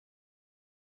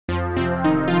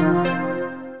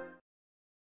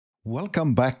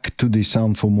Welcome back to the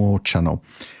Sound for More channel.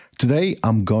 Today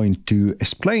I'm going to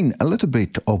explain a little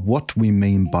bit of what we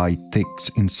mean by ticks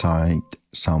inside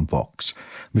SunVox.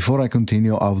 Before I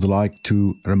continue, I would like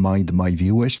to remind my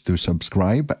viewers to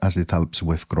subscribe as it helps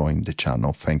with growing the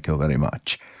channel. Thank you very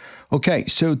much. Okay,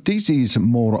 so this is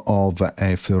more of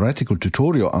a theoretical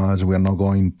tutorial as we are not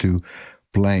going to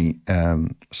play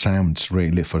sounds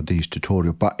really for this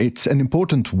tutorial, but it's an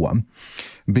important one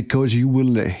because you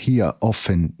will hear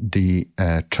often the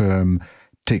term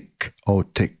tick or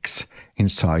ticks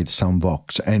inside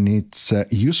SunVox, and it's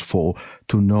useful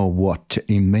to know what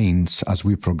it means as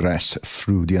we progress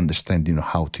through the understanding of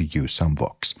how to use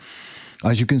SunVox.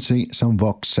 As you can see,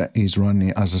 SunVox is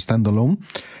running as a standalone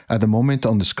at the moment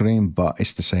on the screen, but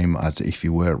it's the same as if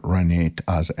you were running it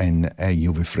as an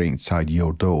UV3 inside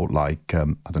your DAW, like,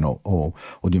 I don't know, or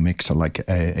audio mixer like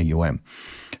a UM.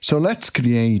 So let's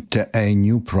create a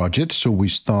new project. So we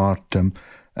start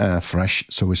fresh,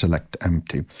 so we select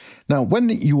empty. Now, when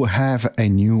you have a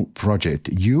new project,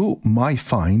 you might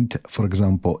find, for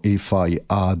example, if I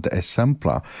add a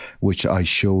sampler, which I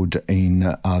showed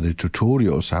in other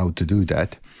tutorials how to do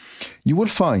that, you will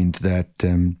find that,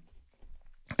 and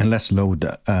let's load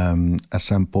a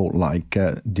sample like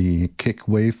the kick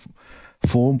wave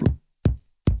form,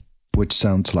 which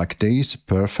sounds like this,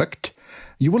 perfect.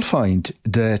 You will find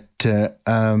that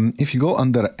if you go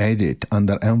under Edit,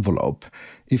 under Envelope,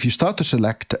 if you start to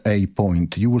select a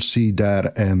point, you will see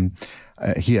that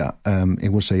here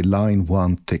it will say line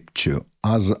 1, tick 2.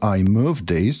 As I move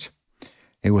this,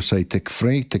 it will say tick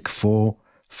 3, tick 4,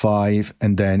 5,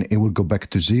 and then it will go back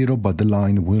to 0, but the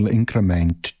line will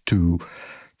increment to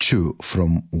 2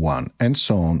 from 1, and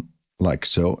so on, like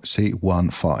so. See, 1,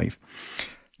 5.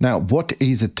 Now, what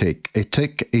is a tick? A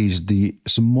tick is the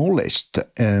smallest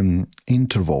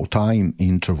interval, time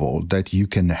interval that you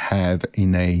can have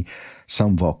in a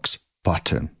SunVox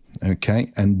pattern,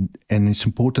 okay? And it's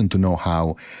important to know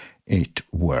how it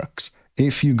works.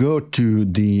 If you go to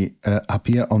the up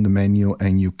here on the menu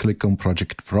and you click on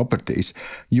Project Properties,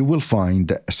 you will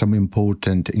find some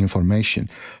important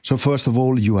information. So first of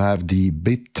all, you have the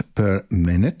bit per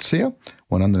minute here,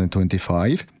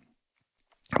 125.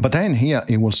 But then here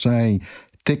it will say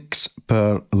ticks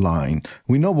per line.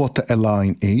 We know what a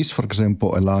line is. For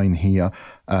example, a line here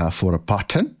for a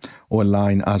pattern, or a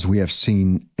line as we have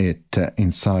seen it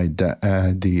inside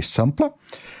the sampler.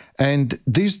 And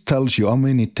this tells you how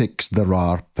many ticks there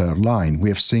are per line. We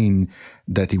have seen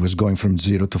that it was going from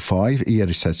 0 to 5. Here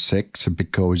it says 6,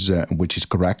 because which is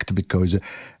correct, because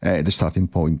the starting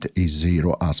point is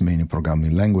 0 as many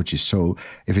programming languages. So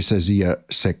if it says here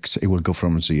 6, it will go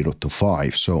from 0 to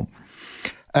 5. So,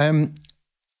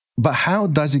 but how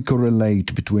does it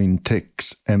correlate between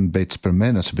ticks and bits per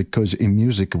minute? Because in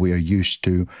music we are used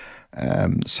to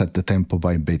set the tempo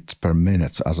by bits per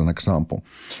minute as an example.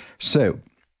 So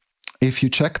if you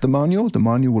check the manual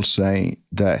will say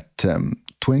that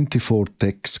 24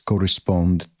 ticks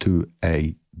correspond to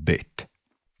a bit.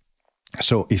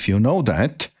 So if you know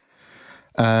that,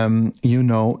 you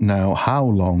know now how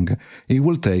long it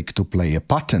will take to play a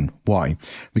pattern. Why?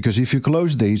 Because if you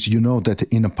close these, you know that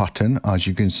in a pattern, as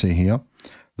you can see here,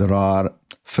 there are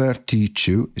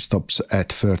 32, it stops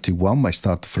at 31, I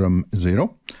start from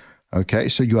 0. Okay,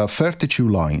 so you have 32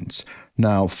 lines.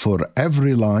 Now for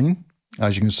every line,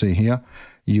 as you can see here,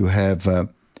 you have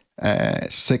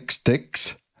 6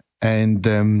 ticks, and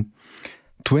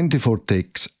 24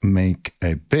 ticks make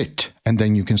a bit, and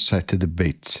then you can set the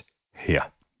bits here.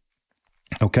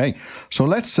 Okay, so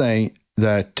let's say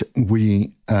that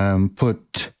we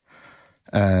put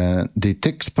the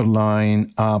ticks per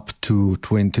line up to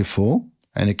 24,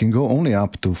 and it can go only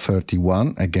up to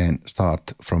 31. Again,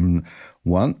 start from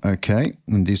 1. Okay,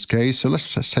 in this case, so let's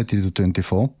set it to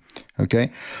 24. Okay,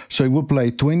 so it will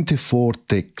play 24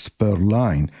 ticks per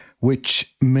line,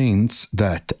 which means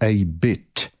that a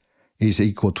bit is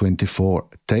equal to 24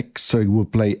 ticks, so it will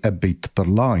play a bit per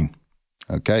line.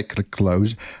 Okay, click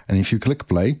close, and if you click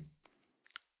play,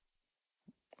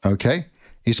 okay,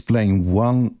 it's playing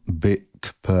 1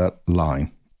 bit per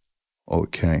line.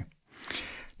 Okay,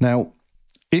 now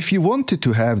if you wanted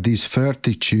to have these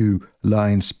 32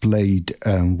 lines played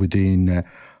within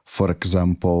for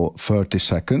example, 30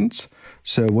 seconds.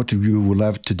 So what you will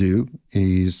have to do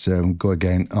is go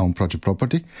again on Project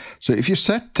Property. So if you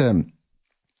set the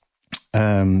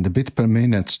bit per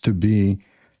minute to be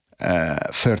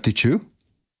 32,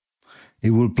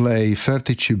 it will play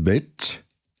 32 bits,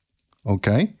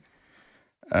 okay,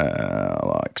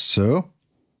 like so.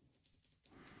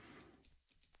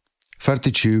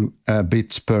 32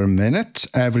 bits per minute.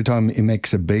 Every time it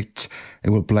makes a bit, it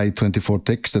will play 24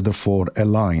 ticks, therefore a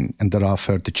line. And there are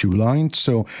 32 lines,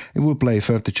 so it will play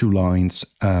 32 lines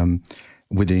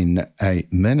within a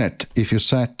minute. If you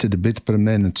set the bit per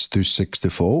minute to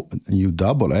 64, you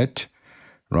double it,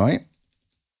 right?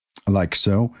 Like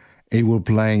so, it will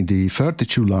play the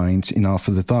 32 lines in half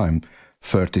of the time,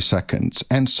 30 seconds,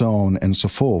 and so on and so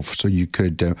forth. So you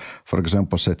could, for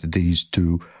example, set these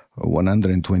to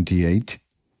 128,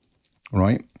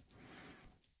 right?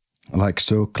 Like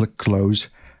so, click close.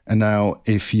 And now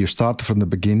if you start from the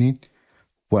beginning,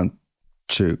 1,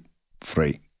 2,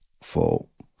 3, 4,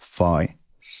 5,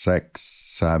 6,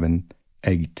 7,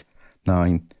 8,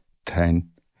 9, 10,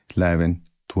 11,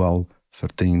 12,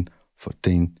 13,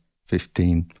 14,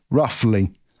 15,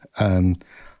 roughly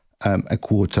a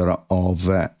quarter of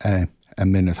a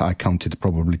minute. I counted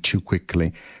probably too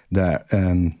quickly there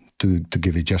to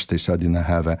give it justice. I didn't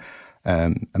have a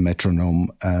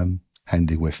metronome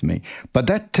handy with me. But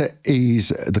that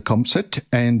is the concept.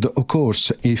 And of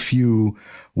course, if you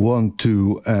want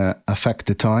to affect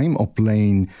the time of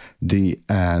playing the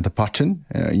pattern,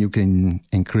 you can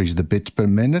increase the bit per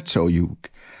minute, so you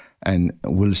and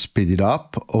will speed it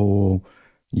up, or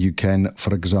you can,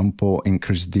 for example,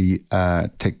 increase the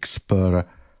ticks per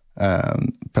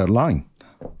line.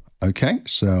 Okay,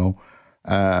 so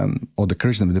or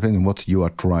decrease them depending on what you are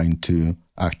trying to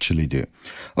actually do.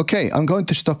 Okay, I'm going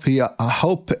to stop here. I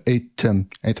hope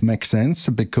it makes sense,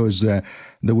 because there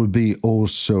will be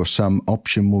also some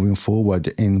option moving forward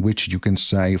in which you can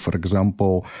say, for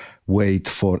example, wait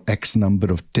for X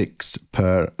number of ticks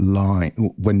per line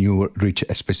when you reach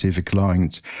a specific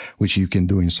lines, which you can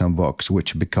do in SunVox,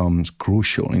 which becomes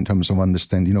crucial in terms of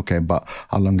understanding, okay, but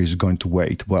how long is it going to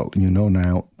wait? Well, you know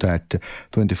now that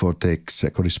 24 ticks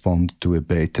correspond to a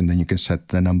bit, and then you can set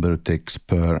the number of ticks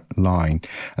per line,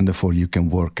 and therefore you can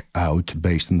work out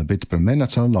based on the bit per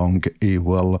minute how long it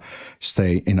will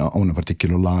stay on a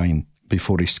particular line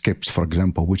before it skips, for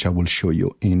example, which I will show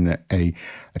you in a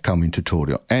coming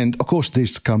tutorial. And of course,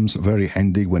 this comes very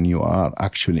handy when you are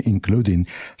actually including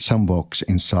SunVox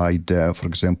inside, for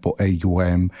example,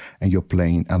 AUM, and you're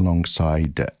playing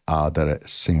alongside other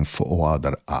synth or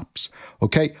other apps.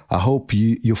 Okay, I hope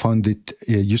you found it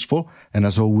useful. And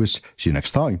as always, see you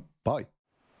next time. Bye.